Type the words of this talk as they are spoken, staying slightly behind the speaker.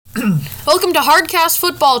Welcome to Hardcast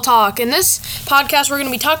Football Talk. In this podcast, we're going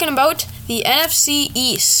to be talking about the NFC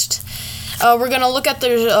East. We're going to look at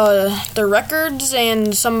their records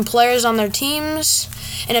and some players on their teams,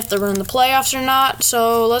 and if they're in the playoffs or not.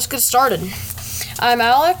 So let's get started. I'm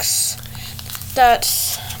Alex.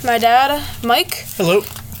 That's my dad, Mike. Hello.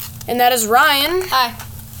 And that is Ryan. Hi.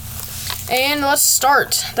 And let's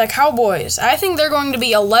start. The Cowboys. I think they're going to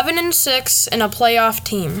be 11-6 and a playoff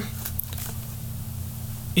team.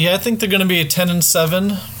 Yeah, I think they're going to be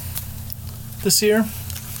 10-7 this year.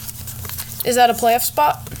 Is that a playoff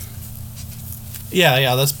spot?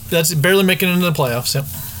 Yeah, that's barely making it into the playoffs. Yep.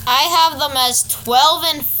 I have them as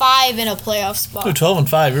 12-5 in a playoff spot. Ooh,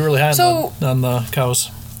 12-5. You're really high So- on the Cows.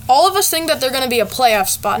 All of us think that they're going to be a playoff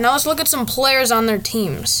spot. Now let's look at some players on their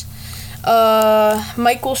teams.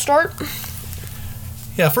 Mike will start.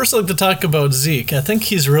 Yeah, first I'd like to talk about Zeke. I think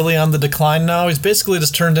he's really on the decline now. He's basically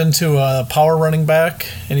just turned into a power running back,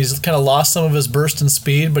 and he's kind of lost some of his burst and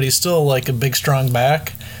speed, but he's still like a big, strong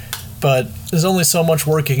back. But there's only so much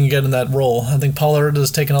work he can get in that role. I think Pollard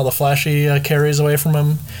has taken all the flashy carries away from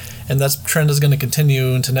him, and that trend is going to continue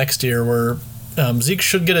into next year where Zeke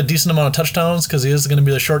should get a decent amount of touchdowns because he is going to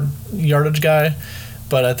be the short yardage guy,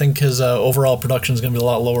 but I think his overall production is going to be a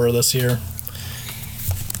lot lower this year.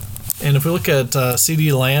 And if we look at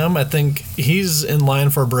CeeDee Lamb, I think he's in line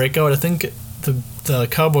for a breakout. I think the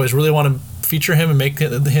Cowboys really want to feature him and make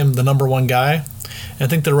him the number one guy. And I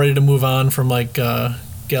think they're ready to move on from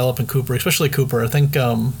Gallup and Cooper, especially Cooper. I think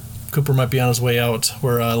Cooper might be on his way out,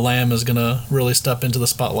 where Lamb is going to really step into the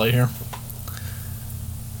spotlight here.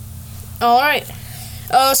 All right.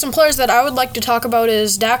 Some players that I would like to talk about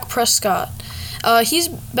is Dak Prescott. He's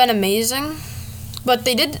been amazing, but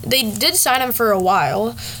they did sign him for a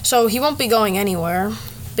while, so he won't be going anywhere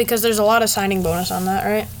because there's a lot of signing bonus on that,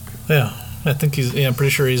 right? Yeah, I think I'm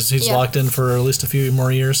pretty sure he's locked in for at least a few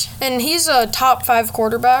more years. And he's a top 5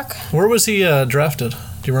 quarterback. Where was he drafted? Do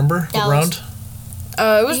you remember? What round?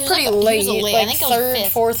 It was pretty late, I like think it was 3rd,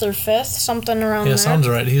 fifth. 4th, or 5th, something around there. Yeah, sounds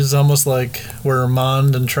right. He's almost like where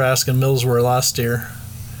Mond and Trask and Mills were last year.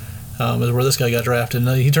 Is where this guy got drafted.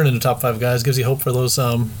 And he turned into top 5 guys. Gives you hope for those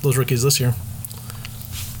rookies this year.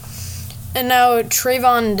 And now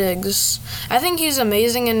Trayvon Diggs. I think he's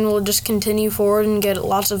amazing and will just continue forward and get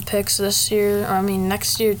lots of picks this year.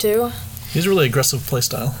 Next year too. He's a really aggressive play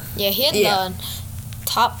style. Yeah, he had the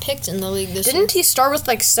top picks in the league this year. Didn't he start with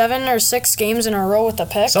like 7 or 6 games in a row with a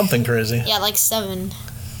pick? Something crazy. Yeah, like 7.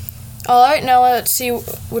 All right, now let's see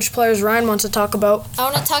which players Ryan wants to talk about. I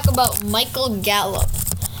want to talk about Michael Gallup.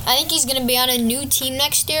 I think he's going to be on a new team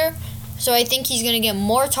next year, so I think he's going to get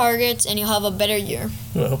more targets and he'll have a better year.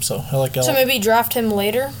 Ooh, I hope so. I like Gallup. So maybe draft him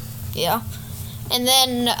later. Yeah. And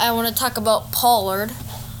then I want to talk about Pollard.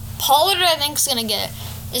 Pollard, I think,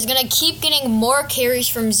 is going to keep getting more carries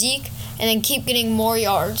from Zeke and then keep getting more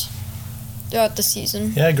yards throughout the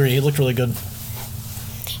season. Yeah, I agree. He looked really good.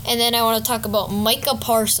 And then I want to talk about Micah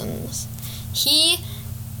Parsons. He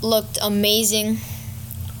looked amazing.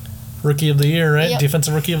 Rookie of the year, right? Yep.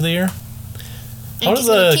 Defensive Rookie of the year. How And does he's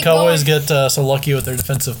gonna the keep Cowboys going. get so lucky with their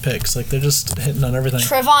defensive picks? Like, they're just hitting on everything.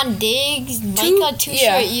 Trevon Diggs, Micah, two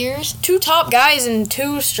straight years. 2 top guys in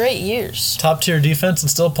 2 straight years. Top tier defense and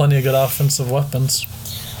still plenty of good offensive weapons.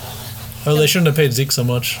 Oh, they shouldn't have paid Zeke so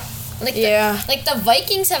much. The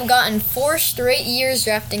Vikings have gotten 4 straight years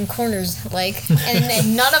drafting corners,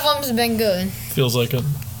 and none of them's been good. Feels like it.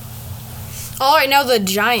 All right, now the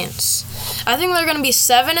Giants. I think they're going to be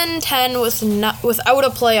 7-10 without a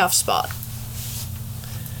playoff spot.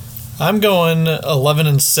 I'm going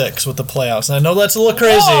 11-6 with the playoffs, and I know that's a little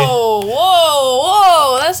crazy.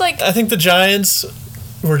 Whoa! That's like I think the Giants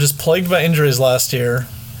were just plagued by injuries last year,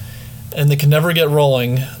 and they can never get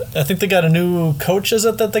rolling. I think they got a new coach, is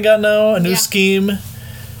it that they got now? A new scheme.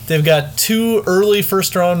 They've got 2 early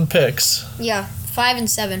first-round picks. Yeah, 5 and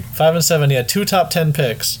 7. 5 and 7, yeah, 2 top 10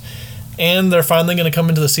 picks. And they're finally going to come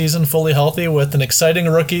into the season fully healthy with an exciting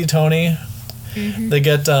rookie, Tony. Mm-hmm. They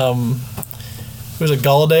get, who was it,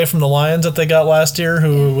 Galladay from the Lions that they got last year,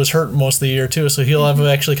 who was hurt most of the year too, so he'll have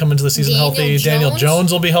actually come into the season healthy. Daniel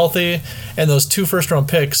Jones will be healthy, and those 2 first-round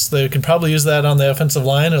picks, they can probably use that on the offensive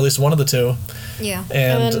line, or at least one of the 2. Yeah.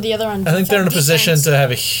 and then the other on I think they're in a position to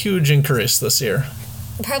have a huge increase this year.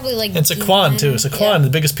 Probably like. And Saquon too. Saquon,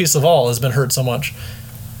 the biggest piece of all, has been hurt so much.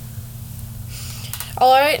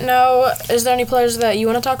 All right, now, is there any players that you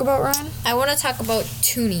want to talk about, Ryan? I want to talk about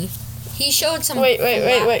Tooney. He showed some. Wait.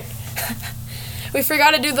 We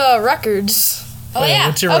forgot to do the records. Oh, yeah.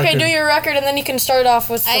 What's your Okay, record? do your record, and then you can start off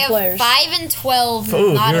with I the have players. 5 and 12.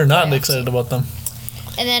 Ooh, you're not playoffs. excited about them.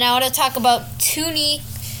 And then I want to talk about Tooney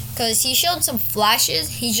because he showed some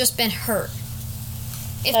flashes. He's just been hurt.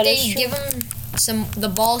 if That they is true. give him the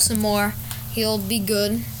ball some more, he'll be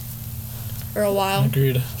good for a while.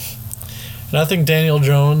 Agreed. And I think Daniel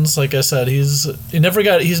Jones, like I said, he's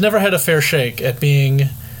never had a fair shake at being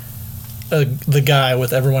the guy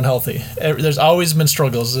with everyone healthy. There's always been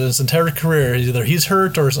struggles his entire career. Either he's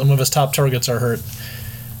hurt or some of his top targets are hurt.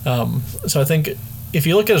 So I think if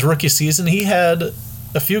you look at his rookie season, he had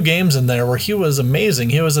a few games in there where he was amazing.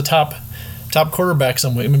 He was a top quarterback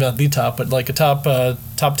somewhere, maybe not the top, but like a top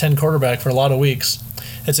 10 quarterback for a lot of weeks.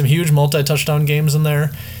 Had some huge multi-touchdown games in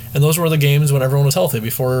there, and those were the games when everyone was healthy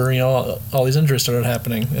before all these injuries started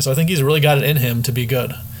happening. And so I think he's really got it in him to be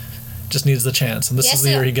good. Just needs the chance, and this is the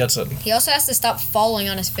year he gets it. He also has to stop falling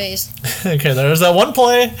on his face. Okay, there's that one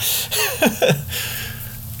play.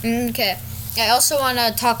 Okay. I also want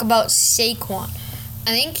to talk about Saquon. I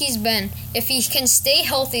think if he can stay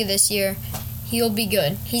healthy this year, he'll be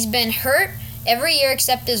good. He's been hurt every year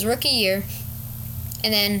except his rookie year.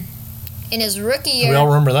 And then in his rookie year, We all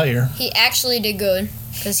remember that year. he actually did good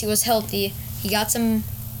because he was healthy. He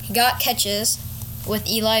got catches with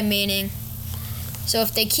Eli Manning. So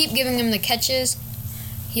if they keep giving him the catches,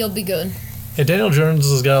 he'll be good. Yeah, Daniel Jones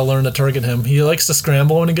has got to learn to target him. He likes to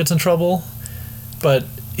scramble when he gets in trouble, but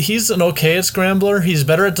he's an okay at scrambler. He's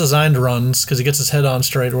better at designed runs because he gets his head on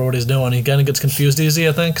straight or what he's doing. He kind of gets confused easy,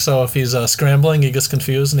 I think. So if he's scrambling, he gets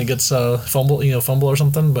confused and he gets fumble or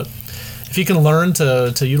something. But if he can learn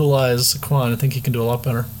to utilize Saquon, I think he can do a lot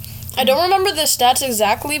better. I don't remember the stats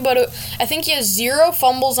exactly, but I think he has 0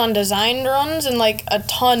 fumbles on designed runs and like a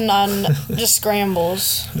ton on just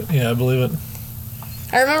scrambles. Yeah, I believe it.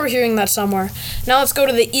 I remember hearing that somewhere. Now let's go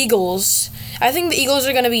to the Eagles. I think the Eagles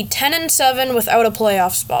are going to be 10-7 without a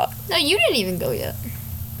playoff spot. No, you didn't even go yet.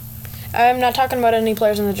 I'm not talking about any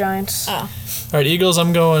players in the Giants. Oh. All right, Eagles,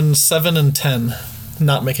 I'm going 7-10,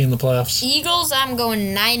 not making the playoffs. Eagles, I'm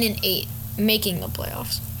going 9-8, making the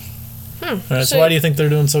playoffs. All right, so why do you think they're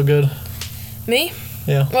doing so good? Me?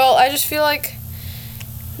 Yeah. Well, I just feel like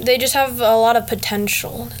they just have a lot of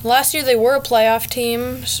potential. Last year they were a playoff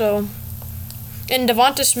team, so... And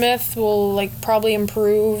Devonta Smith will probably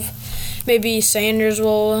improve. Maybe Sanders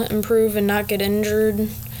will improve and not get injured.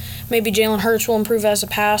 Maybe Jalen Hurts will improve as a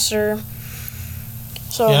passer.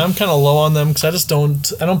 So Yeah, I'm kind of low on them because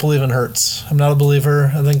I don't believe in Hurts. I'm not a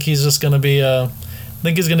believer. I think he's just going to be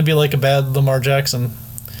like a bad Lamar Jackson.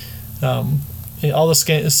 All the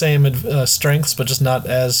same strengths, but just not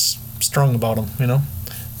as strong about him,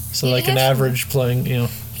 So He like an has- average playing, He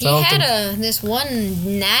had this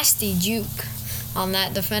one nasty juke on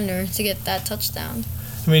that defender to get that touchdown.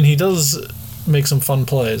 I mean, he does make some fun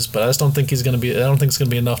plays, but I just don't think I don't think it's going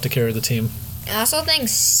to be enough to carry the team. I also think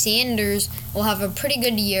Sanders will have a pretty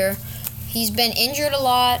good year. He's been injured a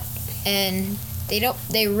lot, and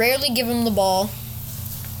they rarely give him the ball.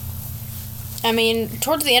 I mean,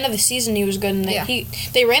 towards the end of the season he was good, and Yeah.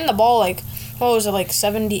 they ran the ball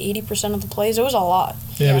 70-80% of the plays. It was a lot.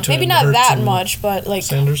 Yeah, between Maybe not Hurts that and much, but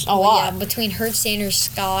Sanders. a lot. Yeah, between Hurts, Sanders,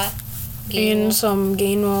 Scott, And Gainwell. some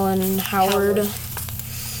Gainwell and Howard.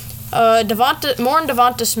 More on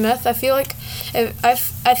Devonta Smith. I feel like I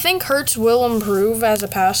think Hurts will improve as a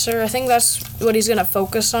passer. I think that's what he's going to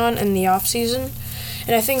focus on in the offseason.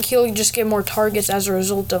 And I think he'll just get more targets as a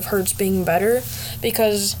result of Hurts being better.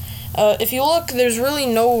 Because if you look, there's really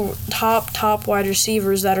no top wide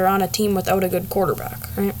receivers that are on a team without a good quarterback,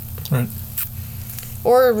 right? Right.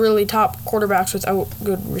 Or really top quarterbacks without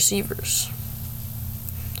good receivers.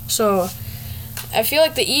 So I feel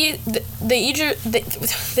like they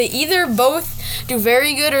either both do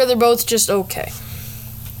very good or they're both just okay.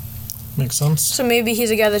 Makes sense. So maybe he's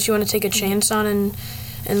a guy that you want to take a chance on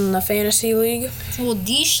in the fantasy league. Well,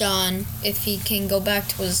 Deshaun, if he can go back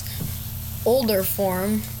to his older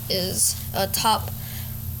form, is a top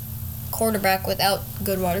quarterback without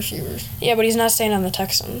good wide receivers. Yeah, but he's not staying on the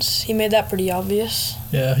Texans. He made that pretty obvious.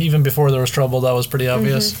 Yeah, even before there was trouble, that was pretty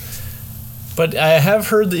obvious. But I have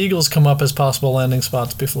heard the Eagles come up as possible landing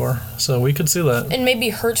spots before, so we could see that. And maybe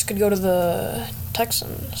Hurts could go to the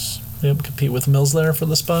Texans. Yep, compete with Mills there for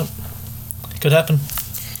the spot. Could happen.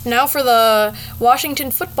 Now for the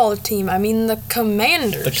Washington football team. I mean the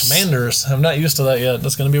Commanders. The Commanders. I'm not used to that yet.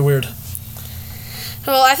 That's going to be weird.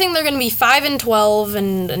 Well, I think they're going to be 5-12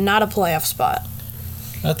 and not a playoff spot.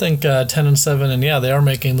 I think 10-7, and yeah, they are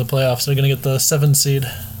making the playoffs. They're going to get the 7 seed.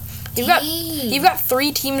 You've got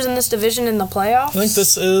 3 teams in this division in the playoffs. I think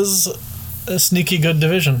this is a sneaky good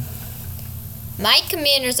division. My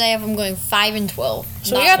Commanders, I have them going 5-12.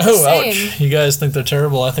 So we got the Oh, same. ouch. You guys think they're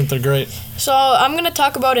terrible. I think they're great. So I'm going to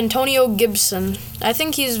talk about Antonio Gibson. I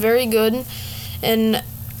think he's very good. And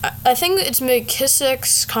I think it's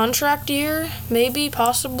McKissick's contract year, maybe,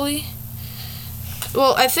 possibly.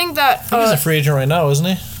 Well, I think that He's a free agent right now, isn't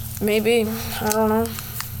he? maybe, I don't know.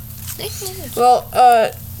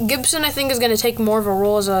 Well, Gibson, I think, is going to take more of a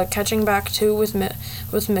role as a catching back too, with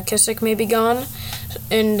McKissick maybe gone,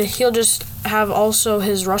 and he'll just have also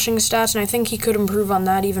his rushing stats, and I think he could improve on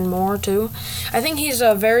that even more too. I think he's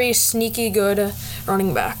a very sneaky good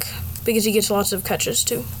running back because he gets lots of catches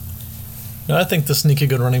too. No, I think the sneaky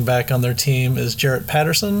good running back on their team is Jarrett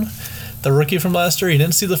Patterson, the rookie from last year. He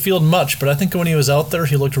didn't see the field much, but I think when he was out there,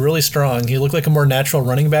 he looked really strong. He looked like a more natural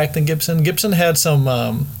running back than Gibson. Gibson had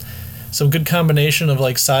some good combination of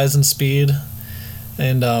like size and speed,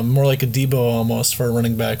 and more like a Debo almost for a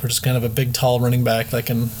running back, which is kind of a big, tall running back that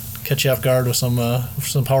can catch you off guard with some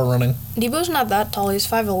power running. Debo's not that tall. He's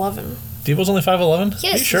 5'11". Debo's only 5'11"?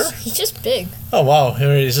 Yes, Are you sure? He's just big. Oh, wow.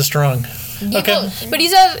 He's just strong. Okay. But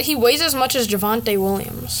he weighs as much as Javonte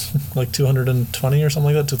Williams. Like 220 or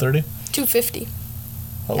something like that? 230? 250,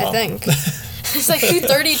 Oh, wow. I think. It's like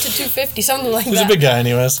 230 to 250, something like He's that. a big guy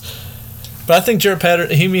anyways. But I think Jarrett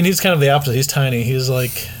Patterson, he's kind of the opposite. He's tiny. He's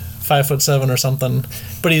like 5'7" or something.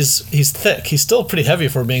 But he's thick. He's still pretty heavy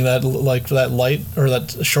for being that light, or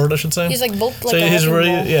that short, I should say. He's like built like so a he's wrecking really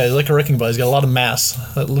ball. he's like a wrecking ball. He's got a lot of mass,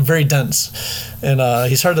 very dense, and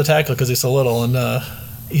he's hard to tackle because he's so little. And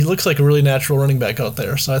he looks like a really natural running back out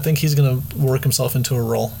there. So I think he's going to work himself into a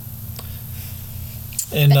role.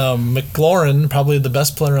 And McLaurin, probably the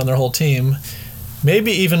best player on their whole team,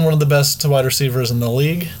 maybe even one of the best wide receivers in the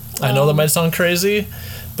league. I know that might sound crazy,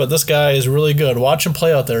 but this guy is really good. Watch him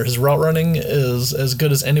play out there. His route running is as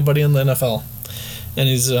good as anybody in the NFL. And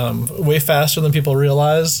he's way faster than people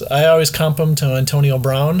realize. I always comp him to Antonio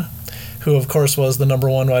Brown, who, of course, was the number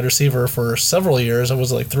one wide receiver for several years. It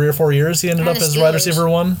was like 3 or 4 years he ended up as wide receiver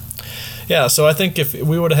one. Yeah, so I think if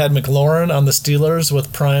we would have had McLaurin on the Steelers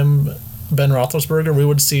with prime Ben Roethlisberger, we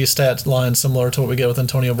would see stat lines similar to what we get with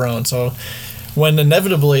Antonio Brown. So when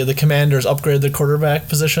inevitably the Commanders upgrade the quarterback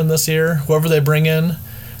position this year, whoever they bring in,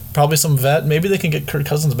 probably some vet, maybe they can get Kirk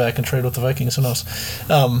Cousins back and trade with the Vikings, who knows.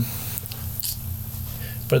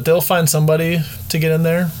 But they'll find somebody to get in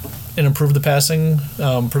there and improve the passing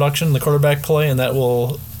production, the quarterback play, and that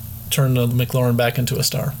will turn McLaurin back into a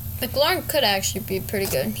star. McLaurin could actually be pretty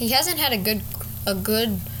good. He hasn't had a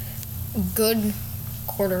good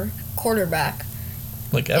quarterback.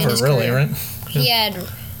 Like ever, his really, career. right? He had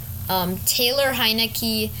Taylor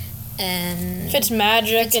Heineke and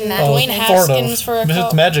Fitzmagic and Oh, Dwayne Haskins for a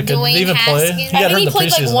couple. Magic didn't Dwayne even play. Haskins. He I got hurt think in he the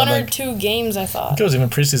played like preseason, one I or think. 2 games, I I thought. think it was even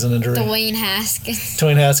preseason injury. Dwayne Haskins.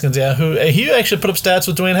 Dwayne Haskins, yeah. He actually put up stats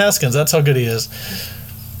with Dwayne Haskins. That's how good he is.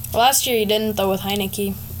 Last year he didn't, though, with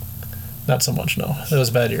Heineke. Not so much, no. It was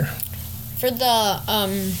a bad year. For the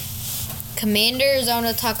Commanders, I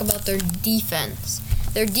want to talk about their defense.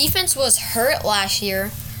 Their defense was hurt last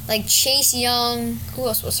year. Like Chase Young, who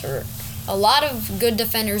else was hurt? A lot of good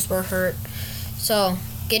defenders were hurt. So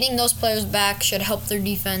getting those players back should help their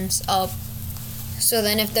defense up. So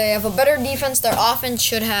then if they have a better defense, their offense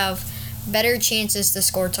should have better chances to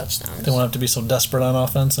score touchdowns. They won't have to be so desperate on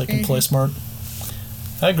offense. They can play smart.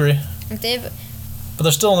 I agree. If they have, But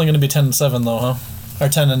they're still only going to be 10-7 though, huh? Or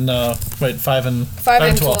 5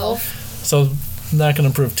 and 12. So not going to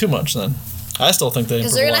improve too much then. I still think they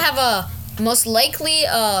because improve they're a going to lot. have a most likely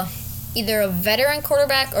either a veteran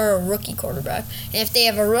quarterback or a rookie quarterback. And if they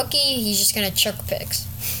have a rookie, he's just going to chuck picks.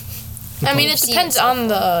 I mean, We've it seen depends it so on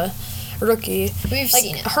the rookie. We've Like,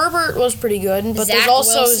 seen it. Herbert was pretty good, but there's Zach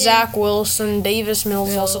also Wilson. Zach Wilson. Davis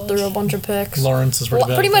Mills also threw a bunch of picks. Lawrence is pretty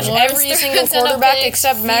bad. Pretty much Lawrence every threw single a ton of quarterback picks.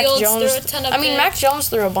 except Mac Fields Jones. threw a ton of I mean, picks. Mac Jones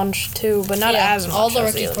threw a bunch too, but not as much all the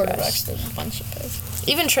as rookie other guys. quarterbacks threw a bunch of picks.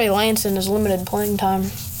 Even Trey Lance in his limited playing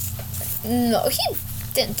time. No, he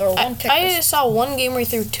didn't throw one pick. I saw one game where he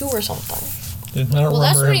threw 2 or something. I don't well,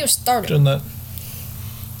 that's remember when him he was starting. doing that.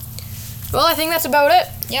 Well, I think that's about it.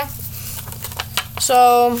 Yeah.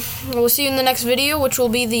 So, we'll see you in the next video, which will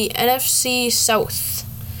be the NFC South.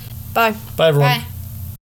 Bye. Bye, everyone. Bye.